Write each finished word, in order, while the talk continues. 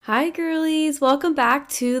Hi, girlies. Welcome back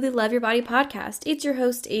to the Love Your Body podcast. It's your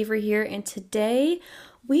host, Avery, here, and today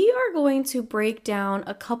we are going to break down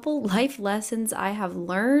a couple life lessons I have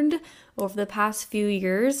learned over the past few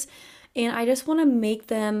years, and I just want to make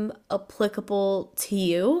them applicable to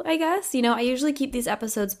you, I guess. I usually keep these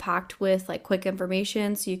episodes packed with quick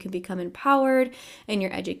information so you can become empowered in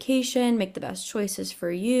your education, make the best choices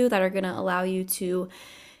for you that are going to allow you to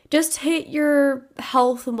just hit your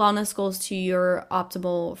health and wellness goals to your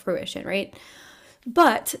optimal fruition, right?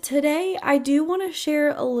 But today I do want to share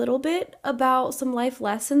a little bit about some life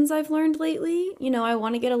lessons I've learned lately. I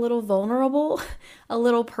want to get a little vulnerable, a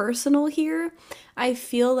little personal here. I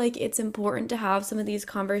feel like it's important to have some of these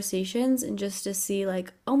conversations and just to see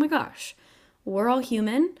oh my gosh, we're all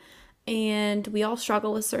human and we all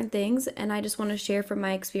struggle with certain things. And I just want to share from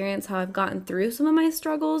my experience how I've gotten through some of my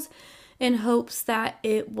struggles in hopes that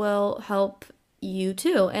it will help you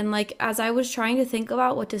too. And as I was trying to think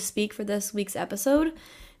about what to speak for this week's episode,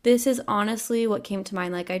 this is honestly what came to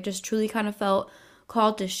mind. I just truly kind of felt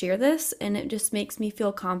called to share this, and it just makes me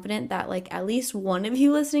feel confident that at least one of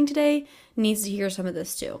you listening today needs to hear some of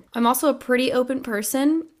this too. I'm also a pretty open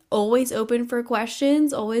person, always open for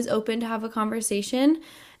questions, always open to have a conversation,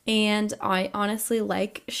 and I honestly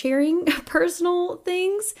like sharing personal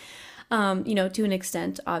things. To an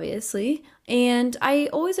extent, obviously. And I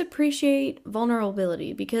always appreciate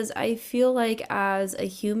vulnerability because I feel like as a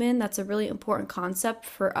human, that's a really important concept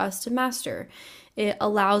for us to master. It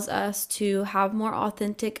allows us to have more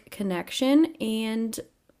authentic connection. And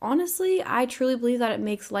honestly, I truly believe that it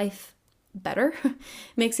makes life better,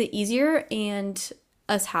 makes it easier and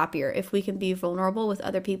us happier if we can be vulnerable with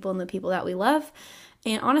other people and the people that we love.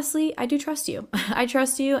 And honestly, I do trust you. I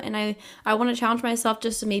trust you, and I want to challenge myself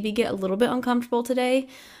just to maybe get a little bit uncomfortable today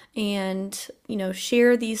and,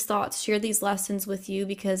 share these thoughts, share these lessons with you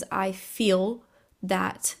because I feel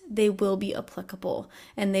that they will be applicable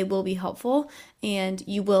and they will be helpful and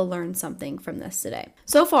you will learn something from this today.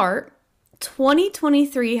 So far,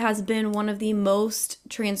 2023 has been one of the most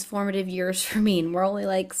transformative years for me, and we're only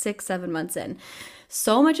 6-7 months in.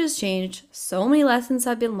 So much has changed, so many lessons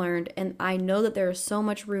have been learned, and I know that there is so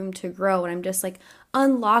much room to grow, and I'm just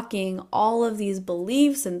unlocking all of these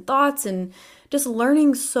beliefs and thoughts and just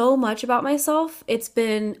learning so much about myself. It's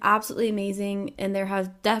been absolutely amazing, and there has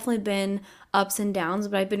definitely been ups and downs,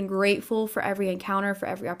 but I've been grateful for every encounter, for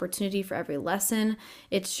every opportunity, for every lesson.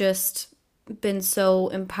 It's just been so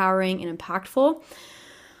empowering and impactful.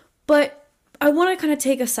 But I want to kind of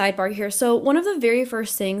take a sidebar here. So one of the very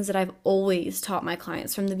first things that I've always taught my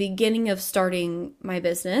clients from the beginning of starting my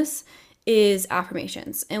business is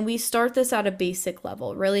affirmations. And we start this at a basic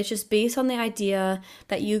level. Really, it's just based on the idea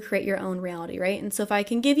that you create your own reality, right? And so if I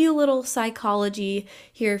can give you a little psychology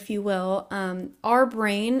here, if you will, our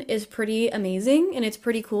brain is pretty amazing and it's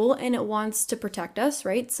pretty cool and it wants to protect us,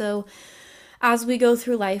 right? So as we go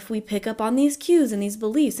through life, we pick up on these cues and these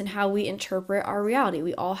beliefs and how we interpret our reality.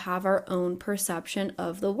 We all have our own perception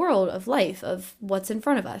of the world, of life, of what's in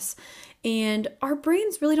front of us. And our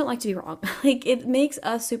brains really don't like to be wrong. It makes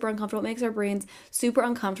us super uncomfortable. It makes our brains super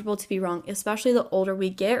uncomfortable to be wrong, especially the older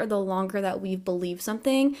we get or the longer that we've believed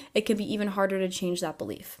something. It can be even harder to change that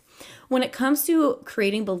belief. When it comes to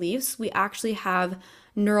creating beliefs, we actually have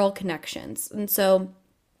neural connections. And so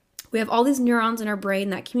we have all these neurons in our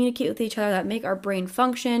brain that communicate with each other, that make our brain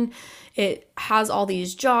function. It has all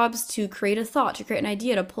these jobs to create a thought, to create an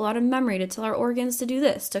idea, to pull out a memory, to tell our organs to do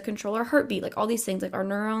this, to control our heartbeat, all these things. Our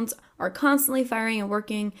neurons are constantly firing and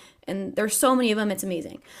working, and there's so many of them, it's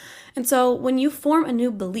amazing. And so when you form a new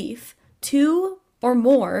belief, 2 or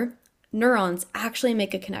more neurons actually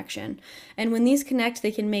make a connection. And when these connect,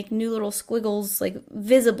 they can make new little squiggles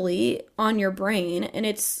visibly on your brain, and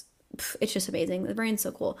it's just amazing. The brain's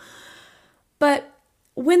so cool. But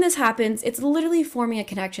when this happens, it's literally forming a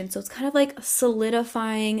connection. So it's kind of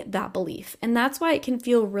solidifying that belief. And that's why it can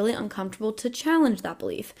feel really uncomfortable to challenge that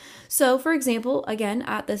belief. So for example, again,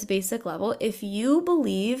 at this basic level, if you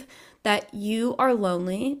believe that you are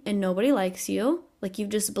lonely and nobody likes you, you've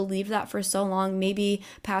just believed that for so long, maybe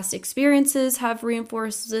past experiences have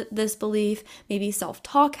reinforced this belief, maybe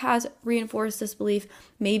self-talk has reinforced this belief,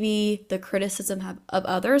 maybe the criticism of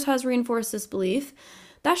others has reinforced this belief,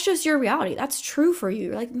 that's just your reality. That's true for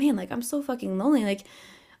you. You're man, I'm so fucking lonely.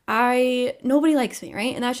 Nobody likes me,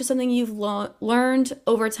 right? And that's just something you've learned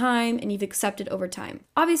over time and you've accepted over time.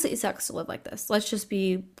 Obviously, it sucks to live like this. Let's just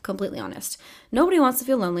be completely honest. Nobody wants to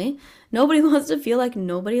feel lonely. Nobody wants to feel like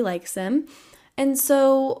nobody likes them. And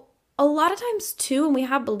so a lot of times too, when we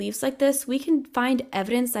have beliefs like this, we can find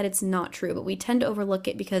evidence that it's not true, but we tend to overlook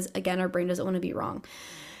it because, again, our brain doesn't want to be wrong.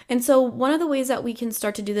 And so one of the ways that we can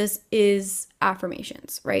start to do this is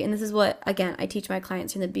affirmations, right? And this is what, again, I teach my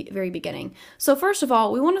clients from the very beginning. So first of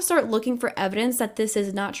all, we want to start looking for evidence that this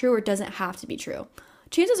is not true or doesn't have to be true.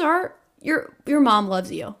 Chances are your mom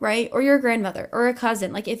loves you, right? Or your grandmother or a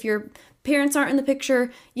cousin. Like if your parents aren't in the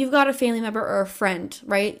picture, you've got a family member or a friend,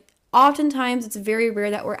 right? Oftentimes, it's very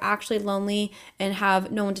rare that we're actually lonely and have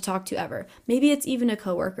no one to talk to ever. Maybe it's even a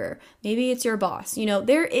coworker. Maybe it's your boss.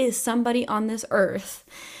 There is somebody on this earth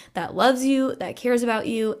that loves you, that cares about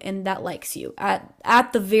you, and that likes you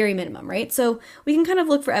at the very minimum, right? So we can kind of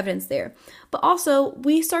look for evidence there. But also,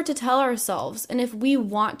 we start to tell ourselves, and if we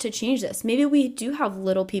want to change this, maybe we do have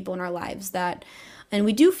little people in our lives and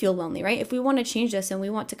we do feel lonely, right? If we want to change this and we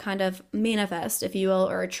want to kind of manifest, if you will,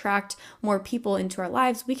 or attract more people into our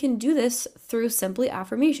lives, we can do this through simply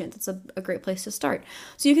affirmations. It's a great place to start.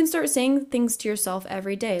 So you can start saying things to yourself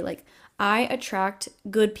every day, like, I attract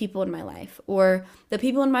good people in my life, or the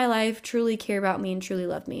people in my life truly care about me and truly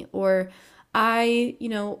love me, or I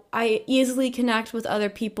easily connect with other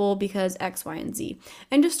people because X, Y, and Z.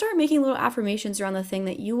 And just start making little affirmations around the thing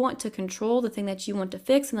that you want to control, the thing that you want to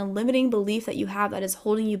fix, and the limiting belief that you have that is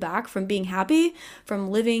holding you back from being happy,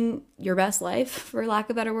 from living your best life, for lack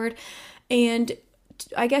of a better word. And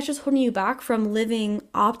I guess just holding you back from living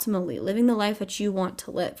optimally, living the life that you want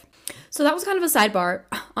to live. So that was kind of a sidebar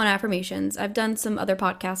on affirmations. I've done some other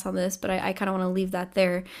podcasts on this, but I kind of want to leave that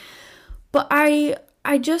there. But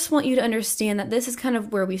I just want you to understand that this is kind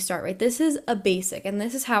of where we start, right? This is a basic, and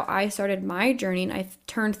this is how I started my journey, and I've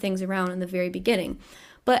turned things around in the very beginning.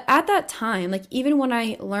 But at that time, like even when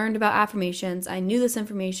I learned about affirmations, I knew this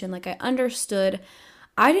information, like I understood,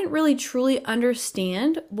 I didn't really truly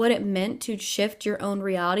understand what it meant to shift your own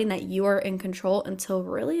reality and that you are in control until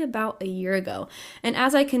really about a year ago. And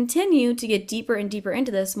as I continue to get deeper and deeper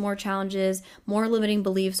into this, more challenges, more limiting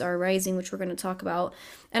beliefs are arising, which we're going to talk about.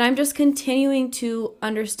 And I'm just continuing to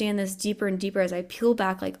understand this deeper and deeper as I peel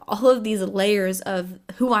back like all of these layers of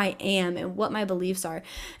who I am and what my beliefs are.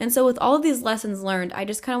 And so with all of these lessons learned, I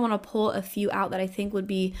just kind of want to pull a few out that I think would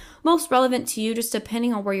be most relevant to you, just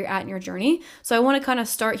depending on where you're at in your journey. So I want to kind of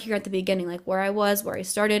start here at the beginning, like where I was, where I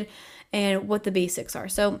started, and what the basics are.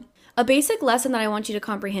 So a basic lesson that I want you to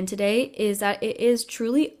comprehend today is that it is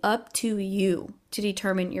truly up to you to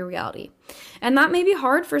determine your reality. And that may be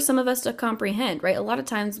hard for some of us to comprehend, right? A lot of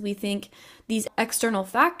times we think these external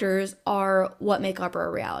factors are what make up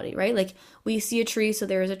our reality, right? Like we see a tree, so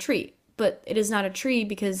there is a tree. But it is not a tree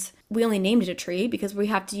because we only named it a tree because we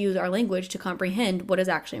have to use our language to comprehend what is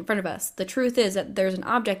actually in front of us. The truth is that there's an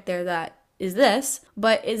object there that is this,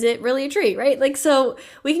 but is it really a tree, right? Like, so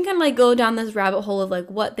we can kind of like go down this rabbit hole of like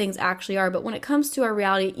what things actually are. But when it comes to our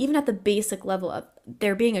reality, even at the basic level of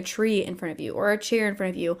there being a tree in front of you or a chair in front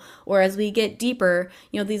of you, or as we get deeper,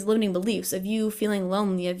 these limiting beliefs of you feeling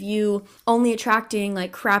lonely, of you only attracting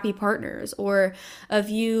like crappy partners, or of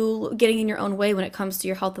you getting in your own way when it comes to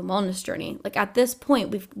your health and wellness journey. Like at this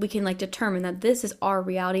point, we can like determine that this is our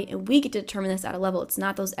reality and we get to determine this at a level. It's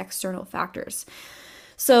not those external factors.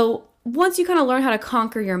 So once you kind of learn how to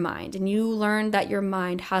conquer your mind and you learn that your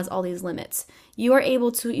mind has all these limits, you are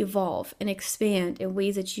able to evolve and expand in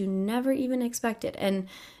ways that you never even expected. And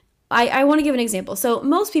I want to give an example. So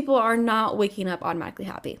most people are not waking up automatically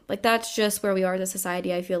happy. Like that's just where we are as a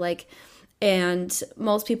society, I feel like. And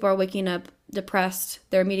most people are waking up depressed.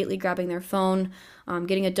 They're immediately grabbing their phone,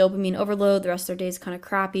 getting a dopamine overload. The rest of their day is kind of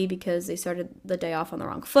crappy because they started the day off on the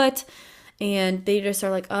wrong foot. And they just are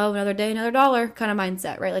like, oh, another day, another dollar kind of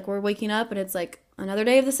mindset, right? Like we're waking up and it's like another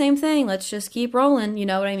day of the same thing. Let's just keep rolling. You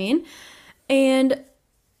know what I mean? And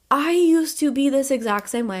I used to be this exact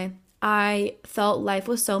same way. I felt life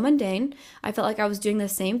was so mundane. I felt like I was doing the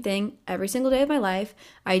same thing every single day of my life.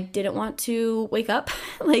 I didn't want to wake up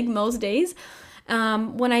like most days.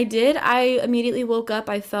 When I did, I immediately woke up.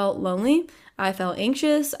 I felt lonely. I felt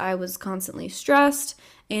anxious. I was constantly stressed.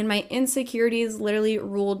 And my insecurities literally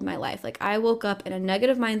ruled my life. Like I woke up in a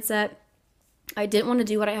negative mindset. I didn't want to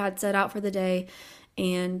do what I had set out for the day.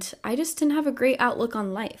 And I just didn't have a great outlook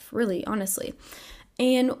on life, really, honestly.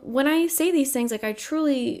 And when I say these things, like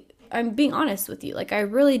I'm being honest with you. Like I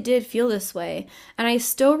really did feel this way. And I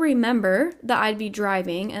still remember that I'd be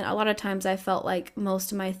driving. And a lot of times I felt like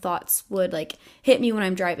most of my thoughts would like hit me when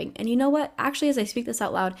I'm driving. And you know what? Actually, as I speak this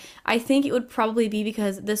out loud, I think it would probably be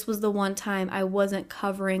because this was the one time I wasn't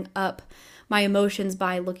covering up my emotions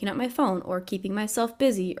by looking at my phone or keeping myself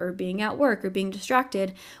busy or being at work or being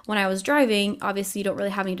distracted. When I was driving, obviously you don't really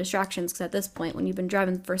have any distractions because at this point when you've been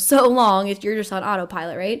driving for so long, you're just on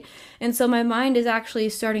autopilot, right? And so my mind is actually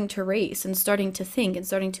starting to race and starting to think and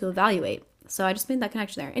starting to evaluate. So I just made that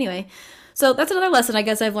connection there. Anyway, so that's another lesson I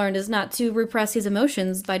guess I've learned, is not to repress these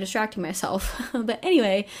emotions by distracting myself. But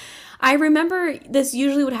anyway, I remember this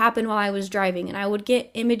usually would happen while I was driving, and I would get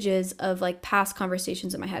images of like past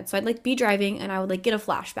conversations in my head. So I'd like be driving and I would like get a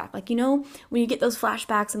flashback. Like, you know, when you get those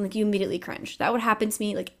flashbacks and like you immediately cringe. That would happen to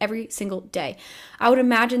me like every single day. I would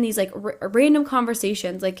imagine these like random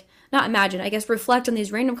conversations, like not imagine, I guess reflect on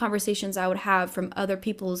these random conversations I would have from other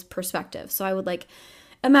people's perspective. So I would like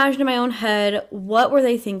imagine in my own head, what were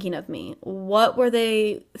they thinking of me? What were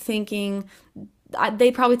they thinking?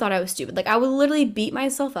 They probably thought I was stupid. Like I would literally beat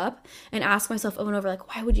myself up and ask myself over and over,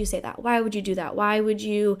 like, why would you say that? Why would you do that? Why would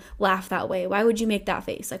you laugh that way? Why would you make that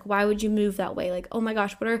face? Like, why would you move that way? Like, oh my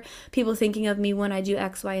gosh, what are people thinking of me when I do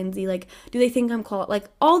X, Y, and Z? Like, do they think I'm cool? Like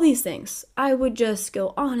all these things. I would just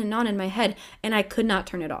go on and on in my head, and I could not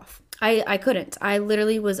turn it off. I couldn't. I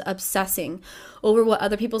literally was obsessing over what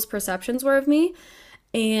other people's perceptions were of me.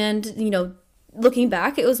 And, you know, looking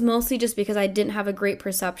back, it was mostly just because I didn't have a great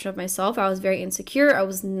perception of myself. I was very insecure. I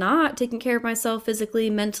was not taking care of myself physically,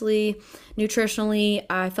 mentally, nutritionally.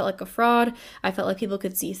 I felt like a fraud. I felt like people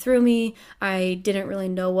could see through me. I didn't really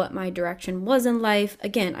know what my direction was in life.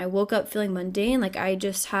 Again, I woke up feeling mundane, like I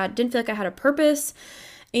just didn't feel like I had a purpose.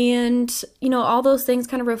 And, you know, all those things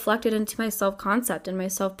kind of reflected into my self-concept and my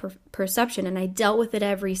self-perception, and I dealt with it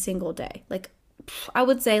every single day. Like, I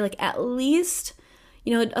would say, like, at least,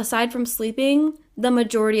 you know, aside from sleeping, the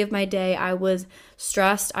majority of my day, I was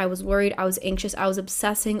stressed, I was worried, I was anxious, I was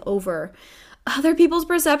obsessing over other people's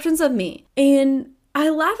perceptions of me. And I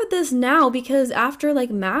laugh at this now because after like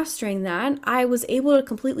mastering that, I was able to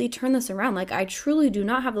completely turn this around. Like I truly do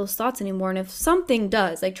not have those thoughts anymore. And if something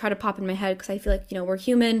does like try to pop in my head, because I feel like, you know, we're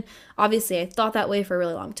human. Obviously I thought that way for a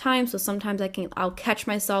really long time. So sometimes I'll catch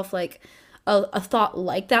myself like a thought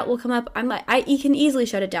like that will come up. I'm like, you can easily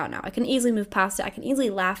shut it down now. I can easily move past it. I can easily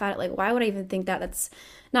laugh at it. Like, why would I even think that? That's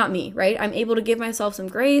not me, right? I'm able to give myself some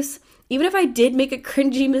grace. Even if I did make a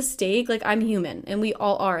cringy mistake, like I'm human and we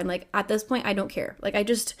all are. And like at this point, I don't care. Like I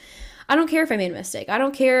don't care if I made a mistake. I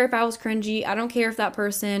don't care if I was cringy. I don't care if that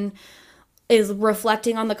person is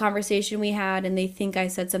reflecting on the conversation we had and they think I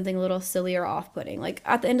said something a little silly or off-putting. Like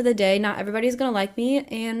at the end of the day, not everybody's going to like me,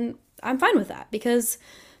 and I'm fine with that because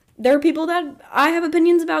there are people that I have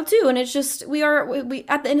opinions about too. And it's just, we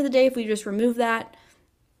at the end of the day, if we just remove that,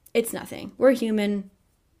 it's nothing. We're human.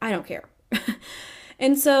 I don't care.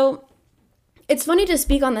 And so it's funny to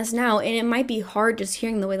speak on this now, and it might be hard just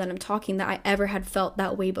hearing the way that I'm talking that I ever had felt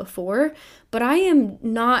that way before, but I am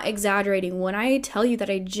not exaggerating when I tell you that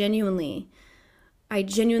I genuinely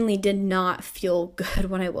did not feel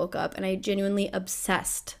good when I woke up, and I genuinely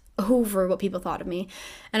obsessed over what people thought of me.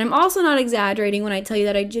 And I'm also not exaggerating when I tell you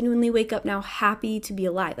that I genuinely wake up now happy to be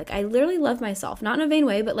alive. Like I literally love myself, not in a vain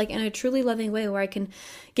way, but like in a truly loving way where I can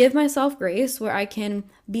give myself grace, where I can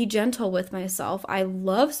be gentle with myself. I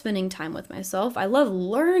love spending time with myself. I love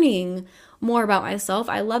learning more about myself.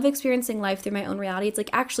 I love experiencing life through my own reality. It's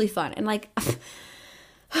like actually fun. And like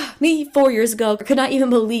me 4 years ago could not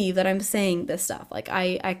even believe that I'm saying this stuff. Like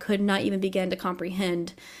I could not even begin to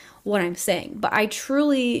comprehend what I'm saying. But I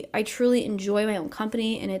truly enjoy my own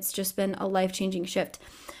company, and it's just been a life-changing shift.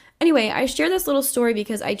 Anyway, I share this little story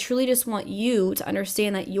because I truly just want you to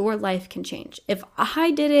understand that your life can change. If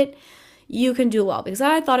I did it, you can do it well, because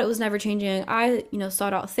I thought it was never changing. I,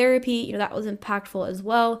 sought out therapy, that was impactful as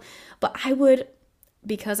well. But I would,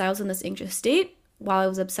 because I was in this anxious state, while I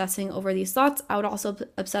was obsessing over these thoughts, I would also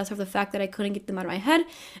obsess over the fact that I couldn't get them out of my head.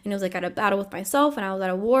 And it was like at a battle with myself, and I was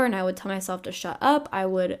at a war, and I would tell myself to shut up. I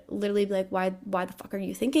would literally be like, why the fuck are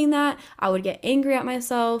you thinking that? I would get angry at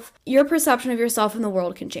myself. Your perception of yourself in the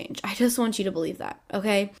world can change. I just want you to believe that,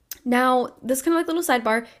 okay? Now, this kind of like little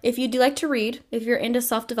sidebar, if you do like to read, if you're into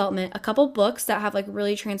self-development, a couple books that have like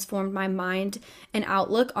really transformed my mind and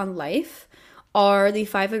outlook on life are the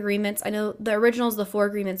 5 agreements. I know the original is the 4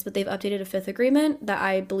 agreements, but they've updated a 5th agreement that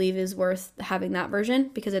I believe is worth having that version,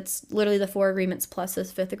 because it's literally the 4 agreements plus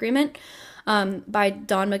this 5th agreement by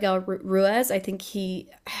Don Miguel Ruiz. I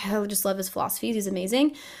just love his philosophies. He's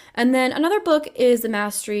amazing. And then another book is The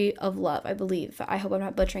Mastery of Love, I believe. I hope I'm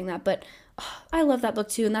not butchering that, but I love that book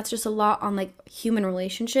too. And that's just a lot on like human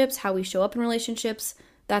relationships, how we show up in relationships.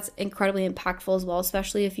 That's incredibly impactful as well,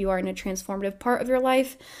 especially if you are in a transformative part of your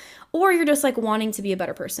life, or you're just like wanting to be a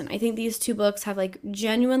better person. I think these 2 books have like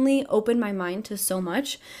genuinely opened my mind to so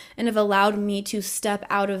much and have allowed me to step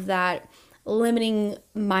out of that limiting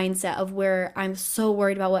mindset of where I'm so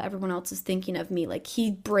worried about what everyone else is thinking of me. Like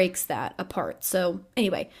he breaks that apart. So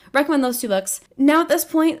anyway, recommend those 2 books. Now at this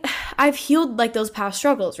point, I've healed like those past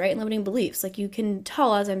struggles, right? And limiting beliefs. Like you can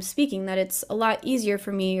tell as I'm speaking that it's a lot easier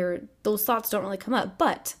for me, or those thoughts don't really come up.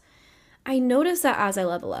 But I notice that as I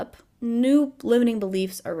level up, new limiting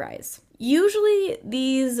beliefs arise. Usually,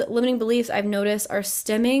 these limiting beliefs I've noticed are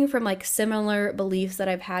stemming from like similar beliefs that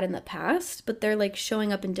I've had in the past, but they're like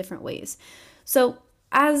showing up in different ways. So,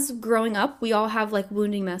 as growing up, we all have like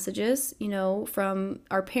wounding messages, from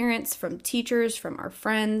our parents, from teachers, from our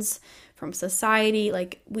friends, from society.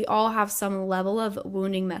 Like, we all have some level of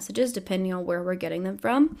wounding messages depending on where we're getting them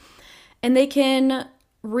from. And they can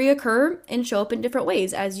reoccur and show up in different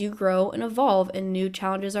ways as you grow and evolve and new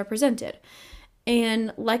challenges are presented.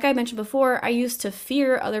 And like I mentioned before, I used to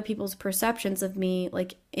fear other people's perceptions of me,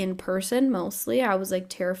 like in person mostly. I was like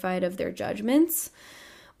terrified of their judgments,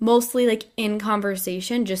 mostly like in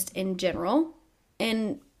conversation, just in general.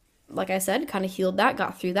 And like I said, kind of healed that,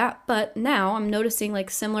 got through that. But now I'm noticing like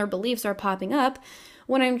similar beliefs are popping up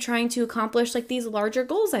when I'm trying to accomplish like these larger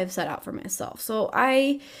goals I've set out for myself. So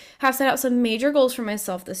I have set out some major goals for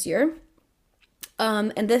myself this year.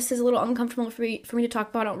 And this is a little uncomfortable for me to talk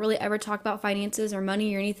about. I don't really ever talk about finances or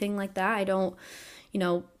money or anything like that. I don't,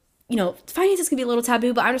 finances can be a little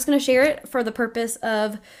taboo, but I'm just going to share it for the purpose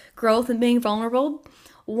of growth and being vulnerable.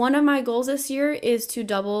 One of my goals this year is to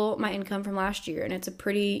double my income from last year, and it's a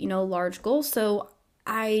pretty, large goal. So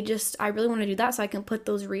I really want to do that so I can put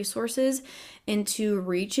those resources into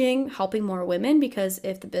helping more women, because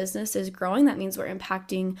if the business is growing, that means we're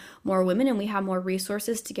impacting more women and we have more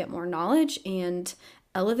resources to get more knowledge and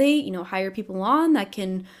elevate, hire people on that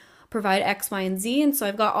can provide X, Y, and Z. And so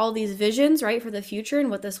I've got all these visions, right, for the future and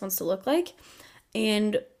what this wants to look like.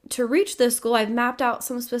 And to reach this goal, I've mapped out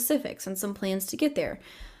some specifics and some plans to get there.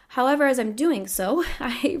 However, as I'm doing so,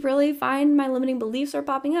 I really find my limiting beliefs are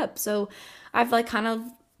popping up. So I've like kind of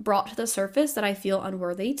brought to the surface that I feel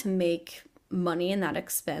unworthy to make money in that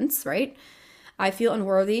expense, right? I feel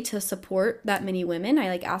unworthy to support that many women. I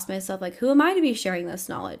like ask myself, like, who am I to be sharing this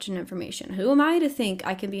knowledge and information? Who am I to think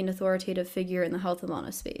I can be an authoritative figure in the health and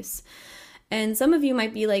wellness space? And some of you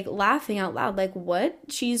might be like laughing out loud, like, what?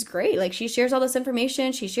 She's great. Like, she shares all this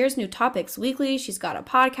information. She shares new topics weekly. She's got a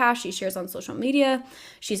podcast. She shares on social media.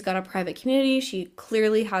 She's got a private community. She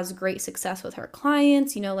clearly has great success with her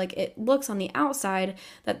clients. Like it looks on the outside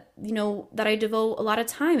that, that I devote a lot of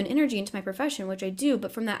time and energy into my profession, which I do.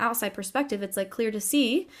 But from that outside perspective, it's like clear to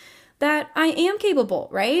see that I am capable,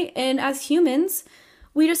 right? And as humans,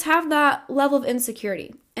 we just have that level of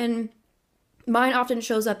insecurity. And mine often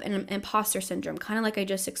shows up in imposter syndrome, kind of like I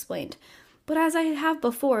just explained. But as I have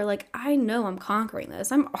before, like I know I'm conquering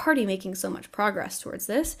this. I'm already making so much progress towards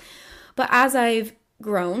this. But as I've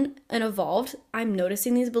grown and evolved, I'm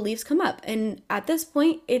noticing these beliefs come up. And at this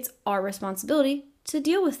point, it's our responsibility to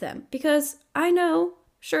deal with them, because I know,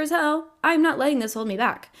 sure as hell, I'm not letting this hold me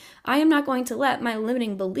back. I am not going to let my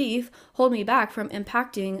limiting belief hold me back from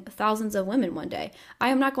impacting thousands of women one day. I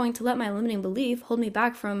am not going to let my limiting belief hold me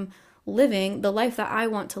back from living the life that I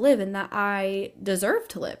want to live and that I deserve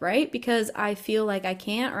to live, right? Because I feel like I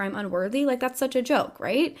can't or I'm unworthy. Like that's such a joke,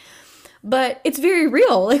 right? But it's very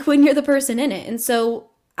real, like when you're the person in it. And so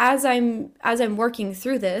as I'm working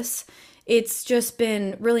through this, it's just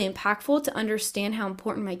been really impactful to understand how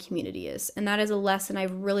important my community is. And that is a lesson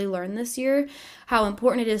I've really learned this year, how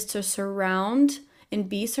important it is to surround and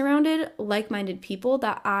be surrounded like-minded people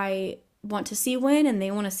that I want to see win and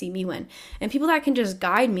they want to see me win, and people that can just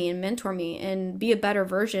guide me and mentor me and be a better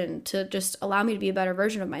version, to just allow me to be a better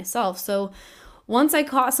version of myself. So once I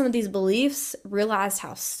caught some of these beliefs, realized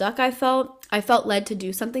how stuck I felt led to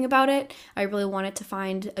do something about it. I really wanted to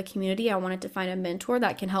find a community. I wanted to find a mentor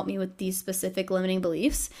that can help me with these specific limiting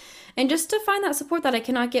beliefs, and just to find that support that I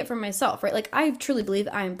cannot get from myself, right? Like I truly believe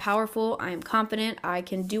I am powerful, I am confident, I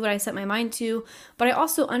can do what I set my mind to, but I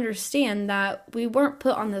also understand that we weren't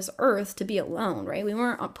put on this earth to be alone, right? We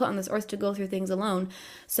weren't put on this earth to go through things alone.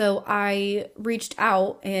 So I reached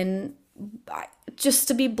out and just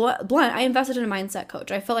to be blunt, I invested in a mindset coach.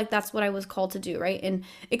 I felt like that's what I was called to do, right? And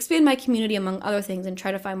expand my community among other things and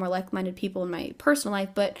try to find more like-minded people in my personal life.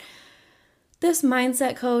 But this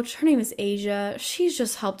mindset coach, her name is Asia, she's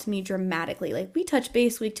just helped me dramatically. Like we touch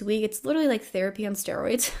base week to week. It's literally like therapy on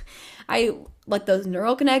steroids. I like those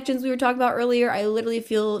neural connections we were talking about earlier. I literally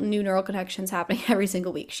feel new neural connections happening every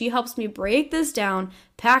single week. She helps me break this down,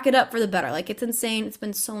 pack it up for the better. Like it's insane. It's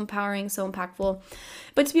been so empowering, so impactful.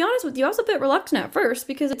 But to be honest with you, I was a bit reluctant at first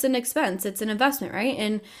because it's an expense, it's an investment, right?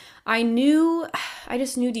 And I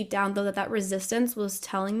just knew deep down though that resistance was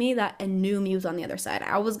telling me that a new me was on the other side.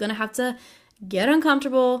 I was going to have to get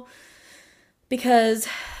uncomfortable, because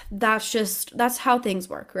that's how things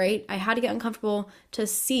work, right? I had to get uncomfortable to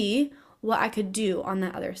see what I could do on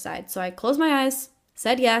that other side. So I closed my eyes,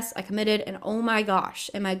 said yes, I committed, and oh my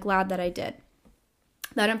gosh, am I glad that I did.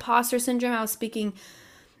 That imposter syndrome I was speaking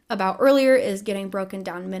about earlier is getting broken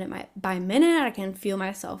down minute by minute. I can feel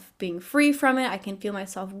myself being free from it. I can feel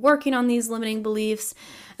myself working on these limiting beliefs.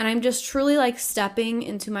 And I'm just truly like stepping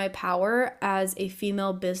into my power as a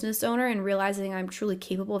female business owner and realizing I'm truly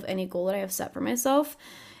capable of any goal that I have set for myself.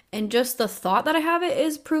 And just the thought that I have it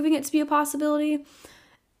is proving it to be a possibility.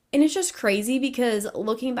 And it's just crazy because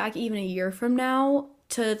looking back even a year from now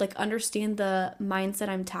to like understand the mindset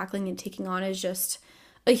I'm tackling and taking on is just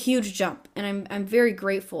a huge jump, and I'm very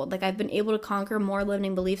grateful. Like, I've been able to conquer more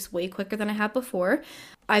limiting beliefs way quicker than I have before.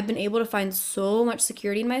 I've been able to find so much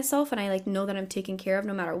security in myself, and I like know that I'm taken care of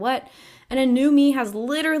no matter what. And a new me has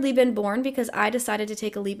literally been born because I decided to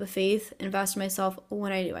take a leap of faith, invest in myself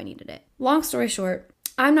when I knew I needed it. Long story short,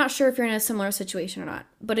 I'm not sure if you're in a similar situation or not,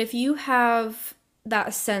 but if you have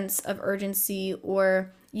that sense of urgency,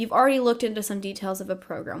 or you've already looked into some details of a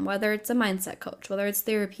program, whether it's a mindset coach, whether it's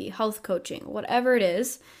therapy, health coaching, whatever it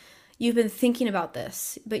is, you've been thinking about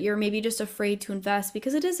this, but you're maybe just afraid to invest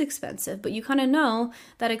because it is expensive, but you kind of know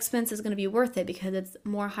that expense is going to be worth it because it's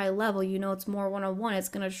more high level, you know, it's more one-on-one, it's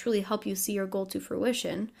going to truly help you see your goal to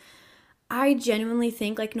fruition. I genuinely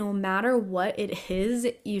think like no matter what it is,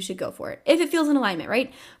 you should go for it. If it feels in alignment,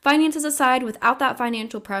 right? Finances aside, without that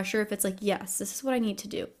financial pressure, if it's like, yes, this is what I need to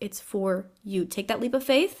do, it's for you. Take that leap of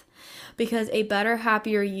faith because a better,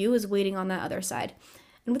 happier you is waiting on that other side.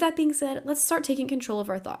 And with that being said, let's start taking control of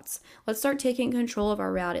our thoughts. Let's start taking control of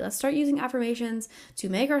our reality. Let's start using affirmations to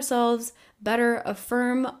make ourselves better,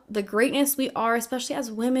 affirm the greatness we are, especially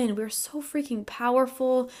as women. We're so freaking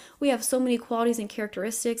powerful. We have so many qualities and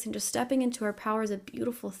characteristics, and just stepping into our power is a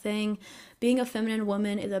beautiful thing. Being a feminine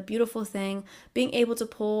woman is a beautiful thing. Being able to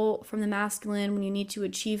pull from the masculine when you need to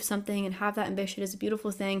achieve something and have that ambition is a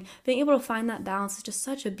beautiful thing. Being able to find that balance is just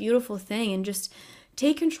such a beautiful thing, and just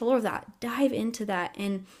take control of that, dive into that,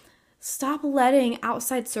 and stop letting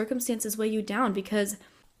outside circumstances weigh you down, because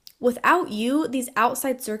without you, these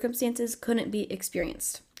outside circumstances couldn't be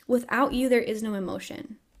experienced. Without you, there is no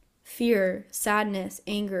emotion. Fear, sadness,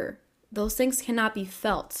 anger, those things cannot be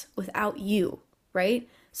felt without you, right?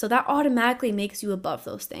 So that automatically makes you above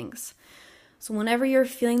those things. So whenever you're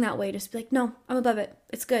feeling that way, just be like, no, I'm above it.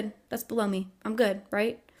 It's good. That's below me. I'm good,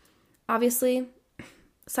 right? Obviously,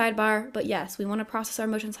 sidebar, but yes, we want to process our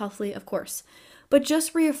emotions healthily, of course. But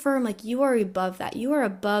just reaffirm, like, you are above that. You are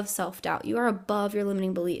above self-doubt. You are above your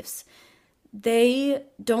limiting beliefs. They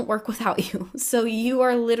don't work without you. So you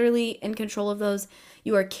are literally in control of those.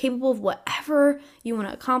 You are capable of whatever you want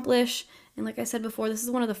to accomplish. And like I said before, this is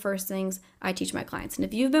one of the first things I teach my clients. And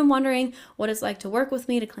if you've been wondering what it's like to work with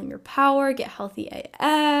me to claim your power, get healthy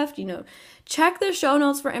AF, check the show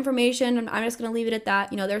notes for information. And I'm just going to leave it at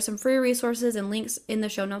that. There's some free resources and links in the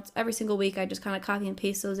show notes every single week. I just kind of copy and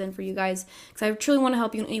paste those in for you guys because I truly want to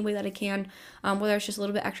help you in any way that I can, whether it's just a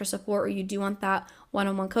little bit extra support or you do want that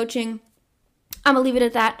one-on-one coaching. I'm going to leave it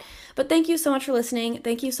at that. But thank you so much for listening.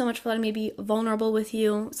 Thank you so much for letting me be vulnerable with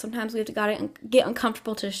you. Sometimes we have to get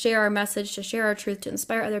uncomfortable to share our message, to share our truth, to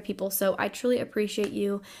inspire other people. So I truly appreciate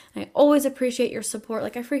you. And I always appreciate your support.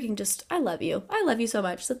 Like, I love you. I love you so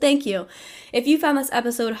much. So thank you. If you found this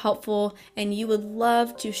episode helpful and you would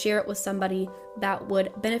love to share it with somebody that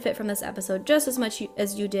would benefit from this episode just as much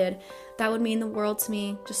as you did, that would mean the world to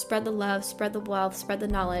me. Just spread the love, spread the wealth, spread the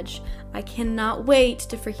knowledge. I cannot wait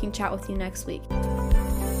to freaking chat with you next week.